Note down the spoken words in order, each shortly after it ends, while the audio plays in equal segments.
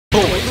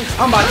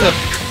I'm about to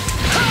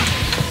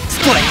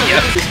split you.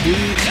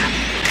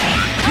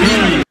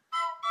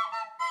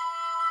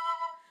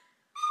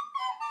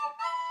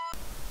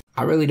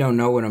 I really don't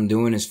know what I'm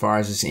doing as far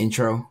as this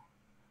intro,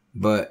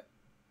 but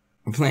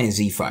I'm playing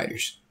Z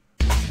Fighterz.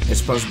 There's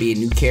supposed to be a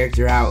new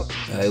character out.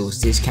 It was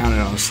discounted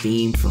on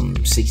Steam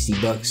from 60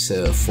 bucks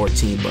to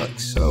 14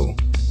 bucks, so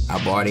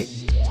I bought it.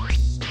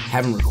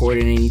 Haven't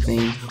recorded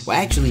anything.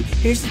 Well, actually,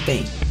 here's the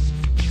thing.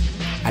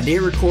 I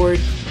did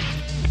record,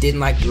 didn't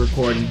like the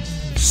recording,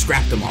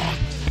 scrapped them all.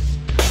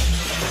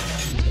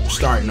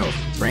 Starting over,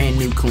 brand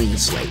new clean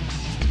slate.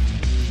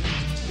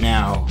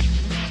 Now,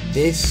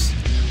 this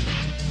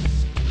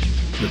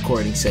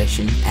recording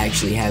session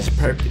actually has a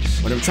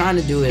purpose. What I'm trying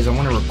to do is I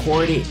want to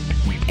record it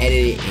and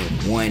edit it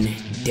in one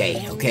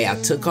day. Okay, I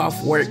took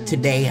off work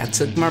today. I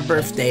took my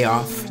birthday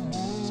off.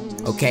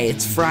 Okay,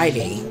 it's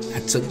Friday. I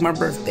took my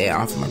birthday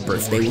off. My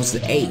birthday was the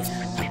 8th.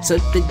 I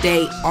took the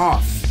day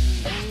off,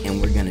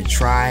 and we're gonna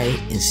try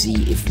and see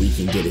if we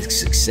can get a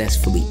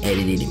successfully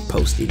edited and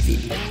posted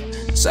video.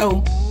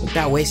 So,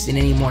 without wasting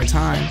any more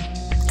time,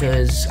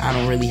 because I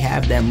don't really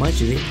have that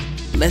much of it,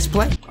 let's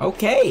play.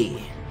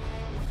 Okay,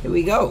 here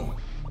we go.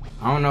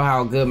 I don't know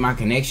how good my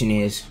connection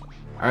is.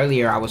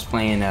 Earlier I was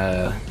playing,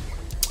 what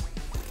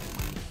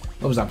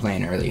was I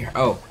playing earlier?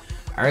 Oh,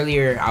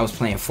 earlier I was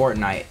playing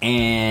Fortnite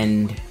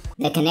and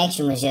the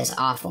connection was just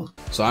awful.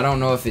 So I don't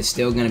know if it's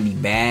still gonna be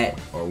bad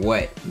or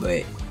what,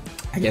 but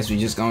I guess we're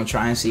just gonna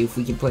try and see if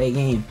we can play a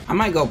game. I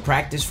might go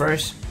practice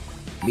first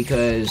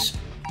because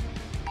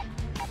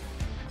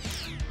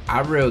I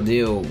real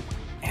deal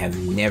have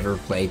never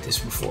played this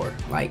before,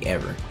 like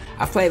ever.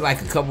 I've played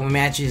like a couple of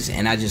matches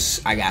and I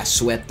got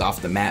swept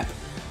off the map.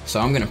 So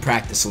I'm gonna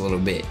practice a little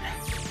bit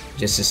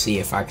just to see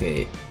if I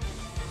could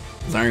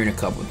learn a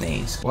couple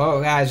things.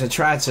 Well guys, I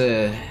tried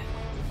to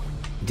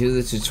do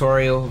the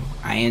tutorial.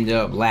 I ended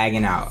up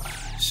lagging out.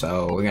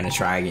 So we're gonna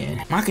try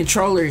again. My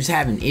controller is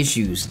having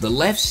issues. The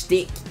left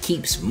stick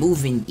keeps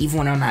moving even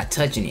when I'm not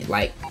touching it.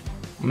 Like,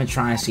 I'm gonna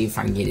try and see if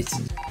I can get it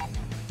to...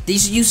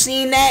 You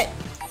seen that?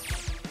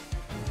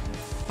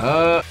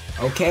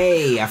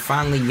 Okay, I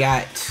finally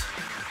got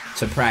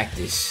to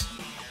practice.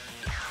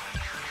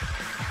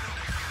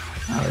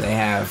 Oh, they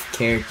have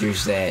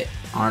characters that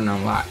aren't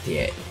unlocked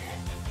yet.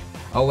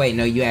 Oh wait,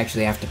 no, you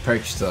actually have to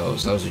purchase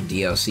those. Those are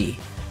DLC.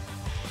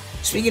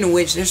 Speaking of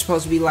which, there's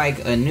supposed to be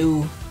like a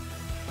new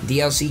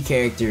DLC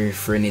character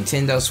for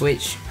Nintendo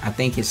Switch. I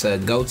think it's a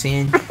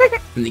GOKU.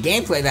 From the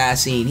gameplay that I've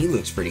seen, he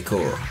looks pretty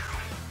cool.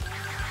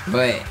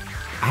 But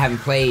I haven't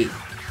played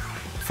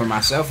for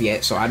myself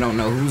yet, so I don't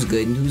know who's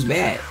good and who's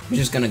bad. I'm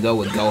just gonna go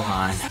with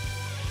Gohan.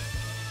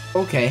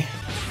 Okay.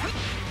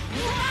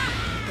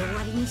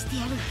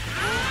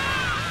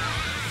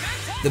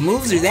 The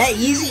moves are that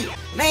easy?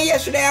 Man,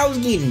 yesterday I was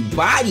getting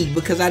bodied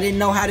because I didn't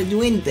know how to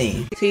do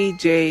anything.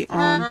 TJ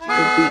on the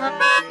beat.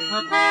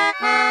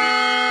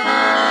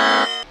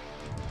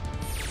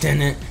 Dun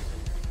it,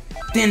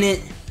 dun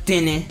it,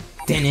 dun it,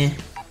 dun it,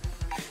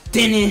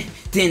 dun it,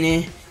 dun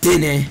it,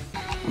 dun it.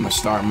 I'm gonna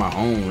start my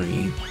own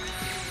ring,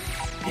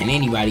 and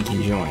anybody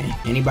can join.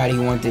 Anybody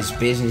who want this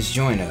business,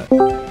 join up.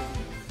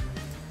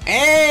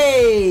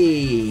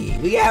 Hey,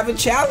 we have a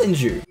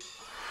challenger.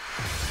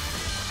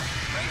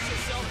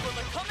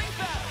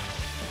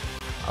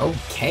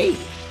 Okay.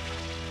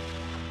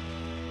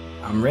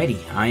 I'm ready.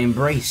 I am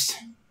braced.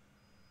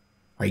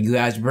 Are you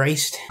guys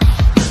braced?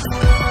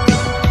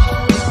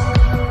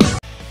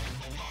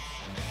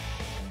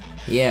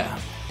 Yeah.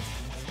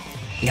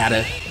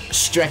 Gotta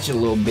stretch a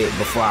little bit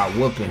before I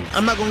whoop him.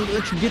 I'm not gonna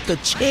let you get the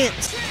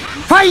chance.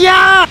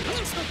 Fire!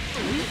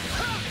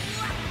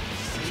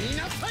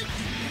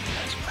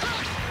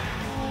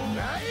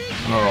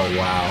 Oh,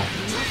 wow.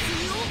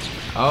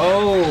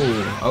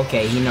 Oh,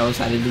 okay, he knows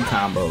how to do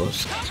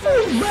combos.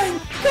 Oh my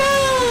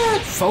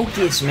god!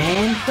 Focus,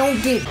 man.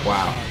 Don't get...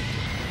 Wow.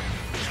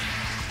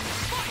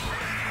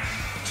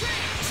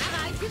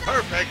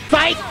 Perfect.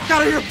 Fight!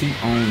 Got here.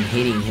 Keep on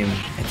hitting him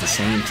at the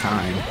same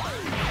time.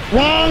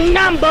 Wrong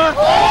number!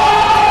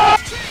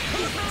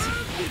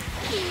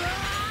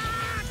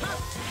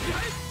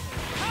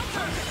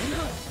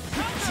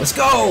 Let's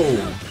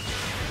go!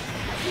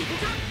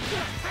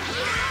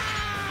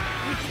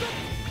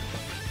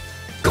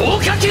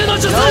 GOKU no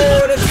jutsu!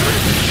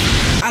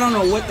 I don't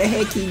know what the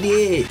heck he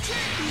did.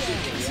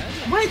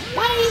 Why did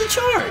he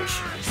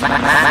charge?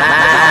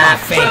 My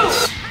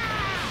face.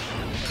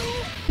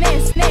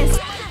 Miss.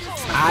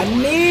 I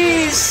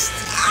missed.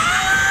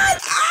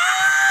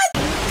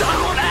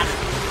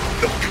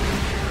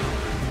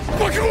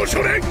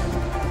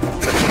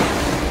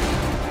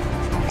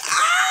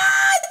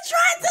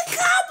 Tried to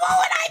combo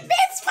and I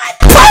missed my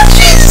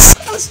punches.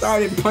 I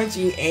started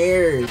punching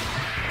air.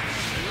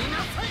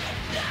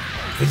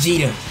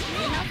 Vegeta,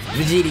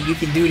 you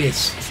can do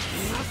this.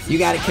 You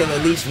gotta kill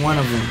at least one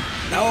of them.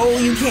 No,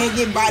 you can't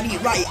get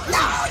bodied right.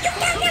 No, you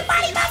can't get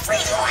bodied by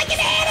Frieza like an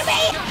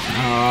anime.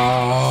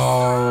 Oh.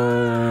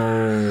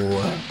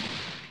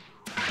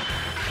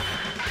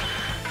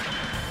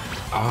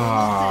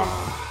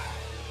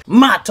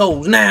 My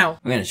toes now.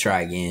 I'm gonna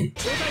try again.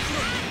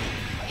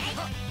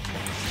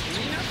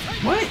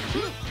 What?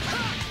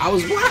 I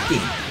was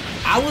blocking.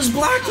 I was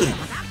blocking.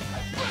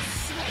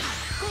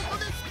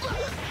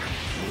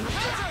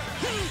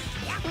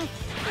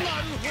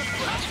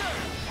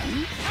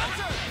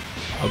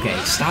 Okay,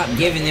 stop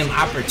giving them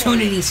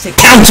opportunities to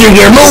counter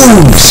your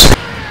moves.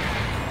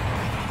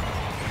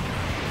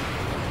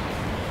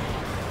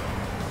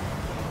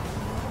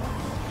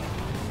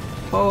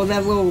 Oh,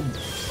 that little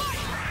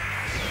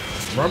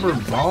rubber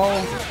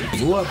ball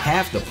blew up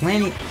half the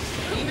planet.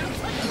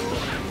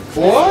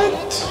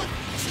 What?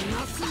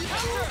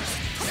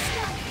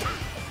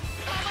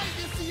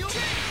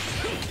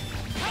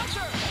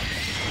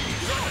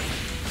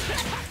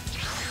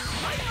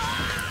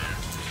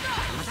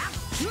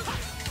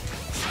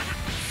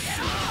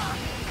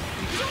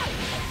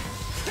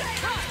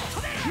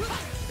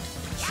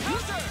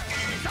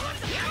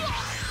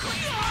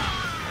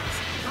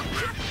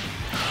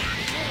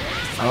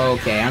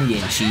 Okay, I'm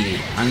getting cheated.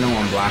 I know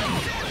I'm blocking.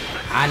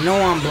 I know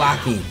I'm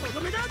blocking.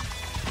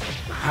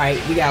 Alright,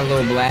 we got a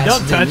little blast.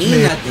 Don't touch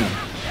me. Nothing.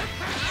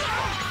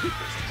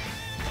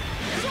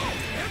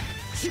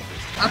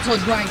 I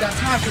told you I ain't got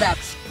time for that.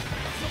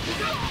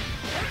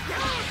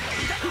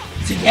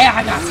 So yeah,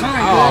 I got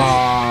time,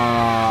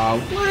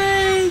 bro.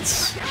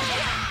 What?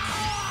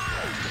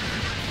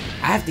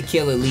 I have to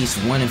kill at least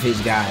one of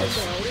his guys.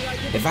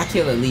 If I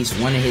kill at least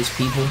one of his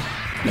people,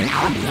 then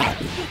I'll be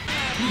happy.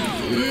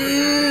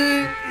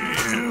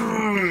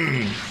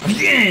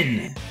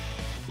 Again!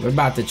 We're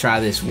about to try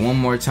this one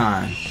more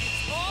time.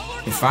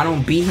 If I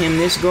don't beat him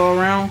this go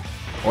around,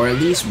 or at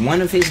least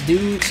one of his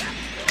dudes,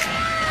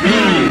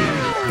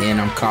 then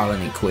I'm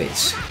calling it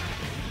quits.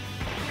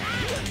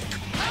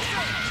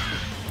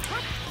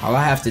 All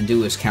I have to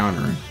do is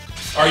counter him.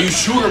 Are you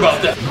sure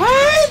about that?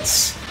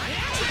 What?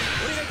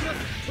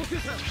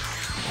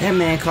 That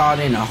man called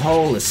in a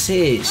whole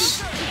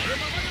assist.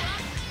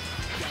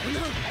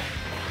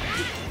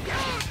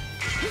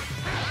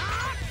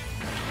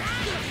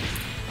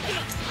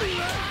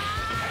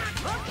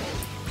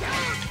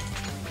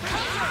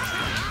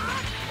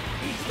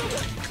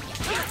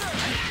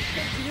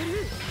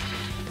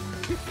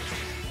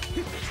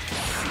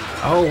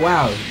 Oh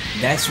wow,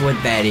 that's what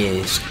that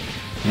is.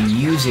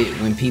 You use it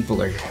when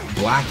people are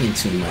blocking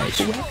too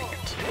much.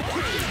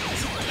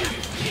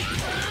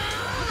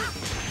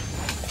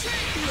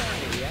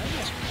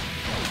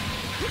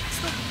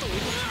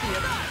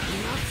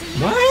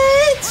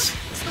 What?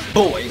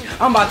 Boy,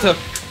 I'm about to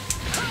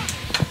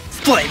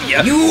flame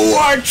you. You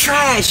are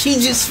trash. He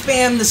just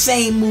spammed the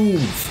same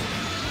move.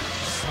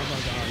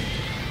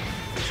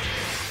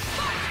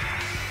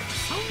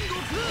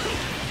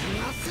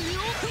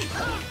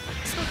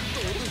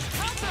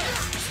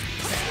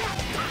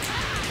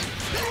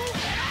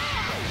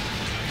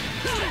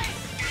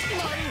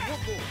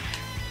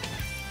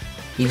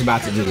 He's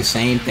about to do the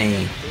same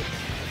thing.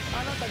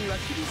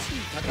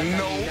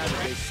 No.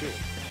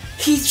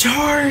 He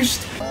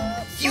charged!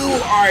 You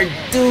are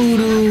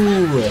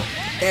doo-doo!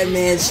 That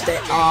man stay.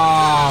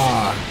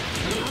 Ah.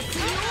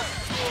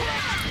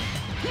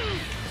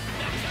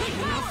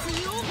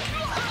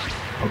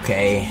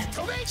 Okay.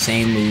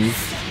 Same move.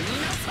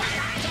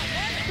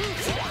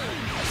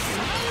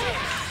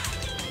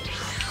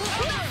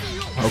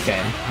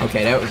 Okay.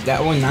 Okay,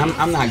 that one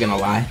I'm not gonna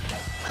lie.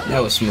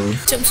 That was smooth.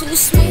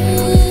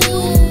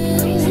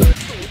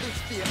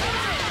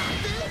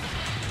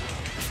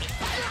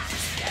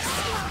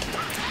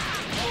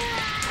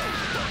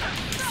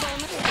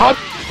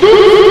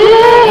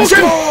 Let's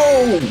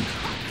go!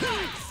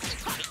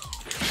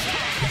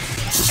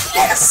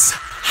 Yes!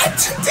 I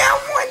took down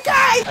one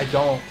guy! I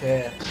don't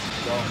care.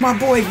 My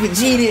boy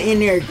Vegeta in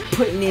there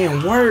putting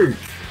in work.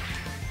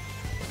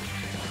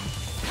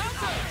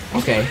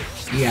 Okay,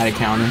 you gotta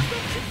counter.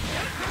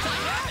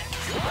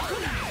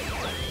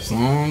 It's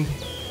long.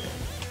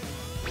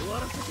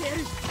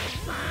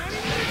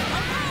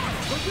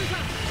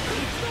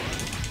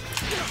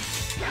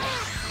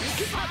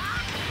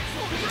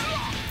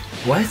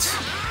 What?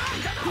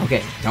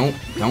 Okay, don't.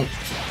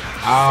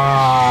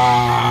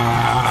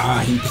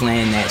 Ah, he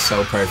planned that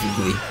so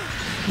perfectly.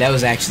 That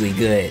was actually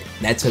good.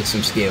 That took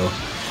some skill.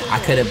 I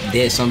could have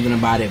did something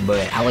about it,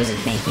 but I wasn't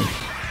thinking.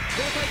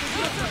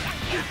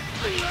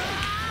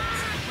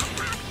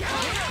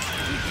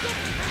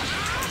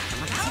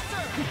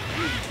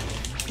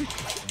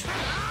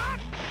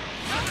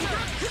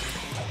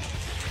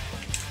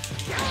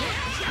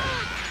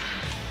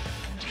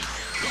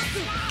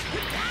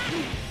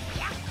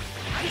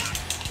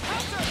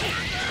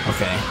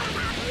 okay.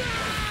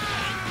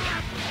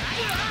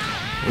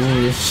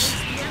 Ooh, this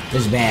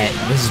is bad.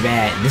 This is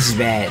bad. This is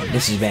bad.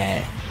 This is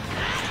bad.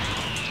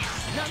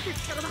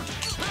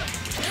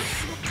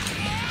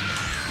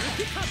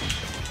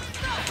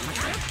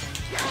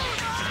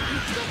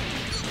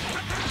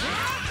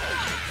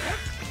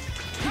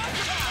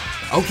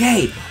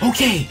 Okay.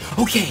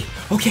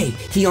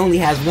 He only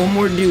has one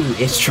more dude.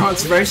 It's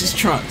Trunks versus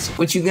Trunks.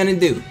 What you gonna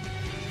do?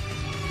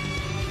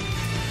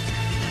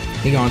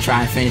 He gonna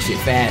try and finish it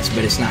fast,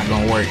 but it's not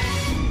gonna work.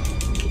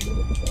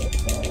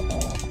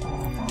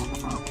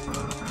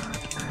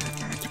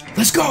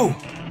 Let's go!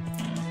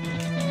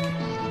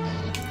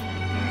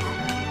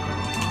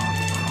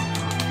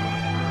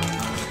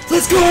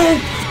 Let's go!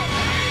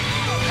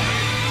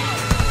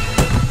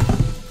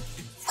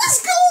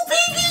 Let's go,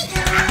 baby!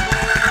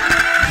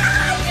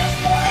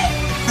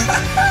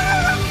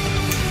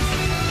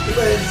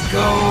 Let's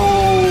go!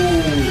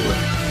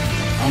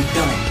 I'm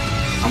done.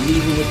 I'm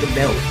leaving with the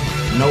belt.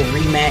 No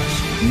rematch,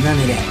 none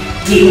of that.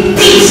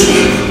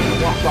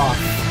 Walk off.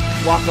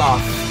 Walk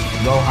off.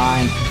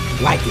 Gohan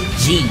like a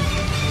G.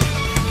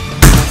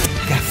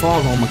 Got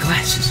fall on my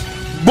glasses.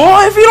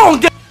 Boy, if you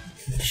don't get...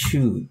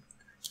 Shoot.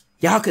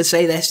 Y'all could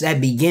say that's that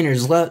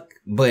beginner's luck,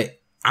 but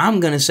I'm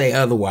gonna say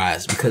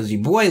otherwise because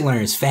your boy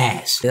learns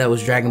fast. That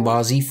was Dragon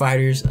Ball Z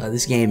Fighterz.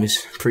 This game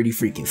is pretty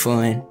freaking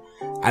fun.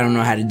 I don't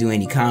know how to do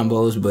any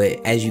combos,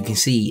 but as you can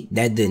see,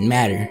 that didn't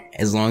matter.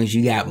 As long as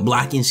you got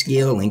blocking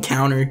skill and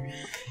counter,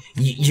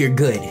 you're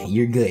good.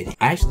 You're good.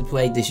 I actually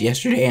played this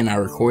yesterday and I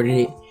recorded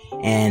it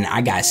and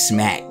I got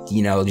smacked,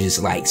 you know,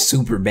 just like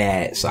super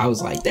bad. So I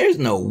was like, there's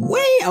no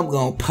way I'm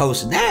gonna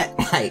post that.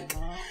 Like,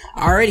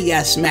 I already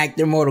got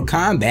smacked in Mortal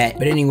Kombat.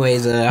 But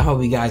anyways, I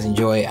hope you guys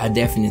enjoy. I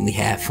definitely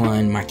had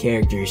fun. My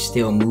character is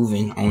still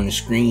moving on the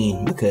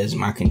screen because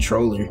my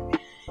controller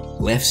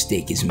left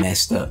stick is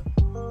messed up.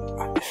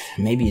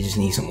 Maybe it just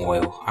needs some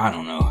oil. I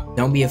don't know.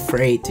 Don't be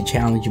afraid to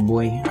challenge your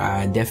boy.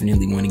 I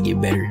definitely want to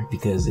get better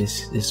because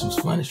this was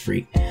fun as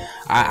freak.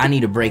 I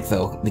need a break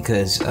though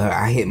because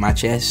I hit my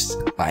chest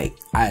like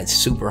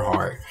super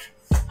hard.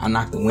 I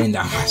knocked the wind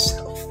out of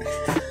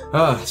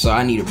myself. So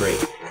I need a break.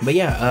 But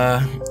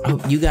yeah, I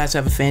hope you guys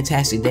have a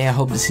fantastic day. I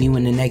hope to see you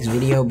in the next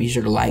video. Be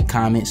sure to like,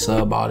 comment,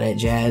 sub, all that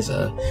jazz.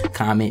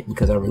 Comment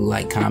because I really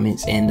like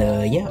comments. And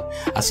yeah,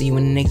 I'll see you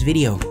in the next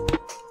video.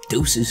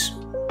 Deuces.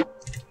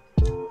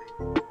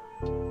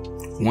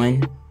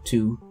 1,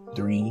 2,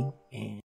 3, and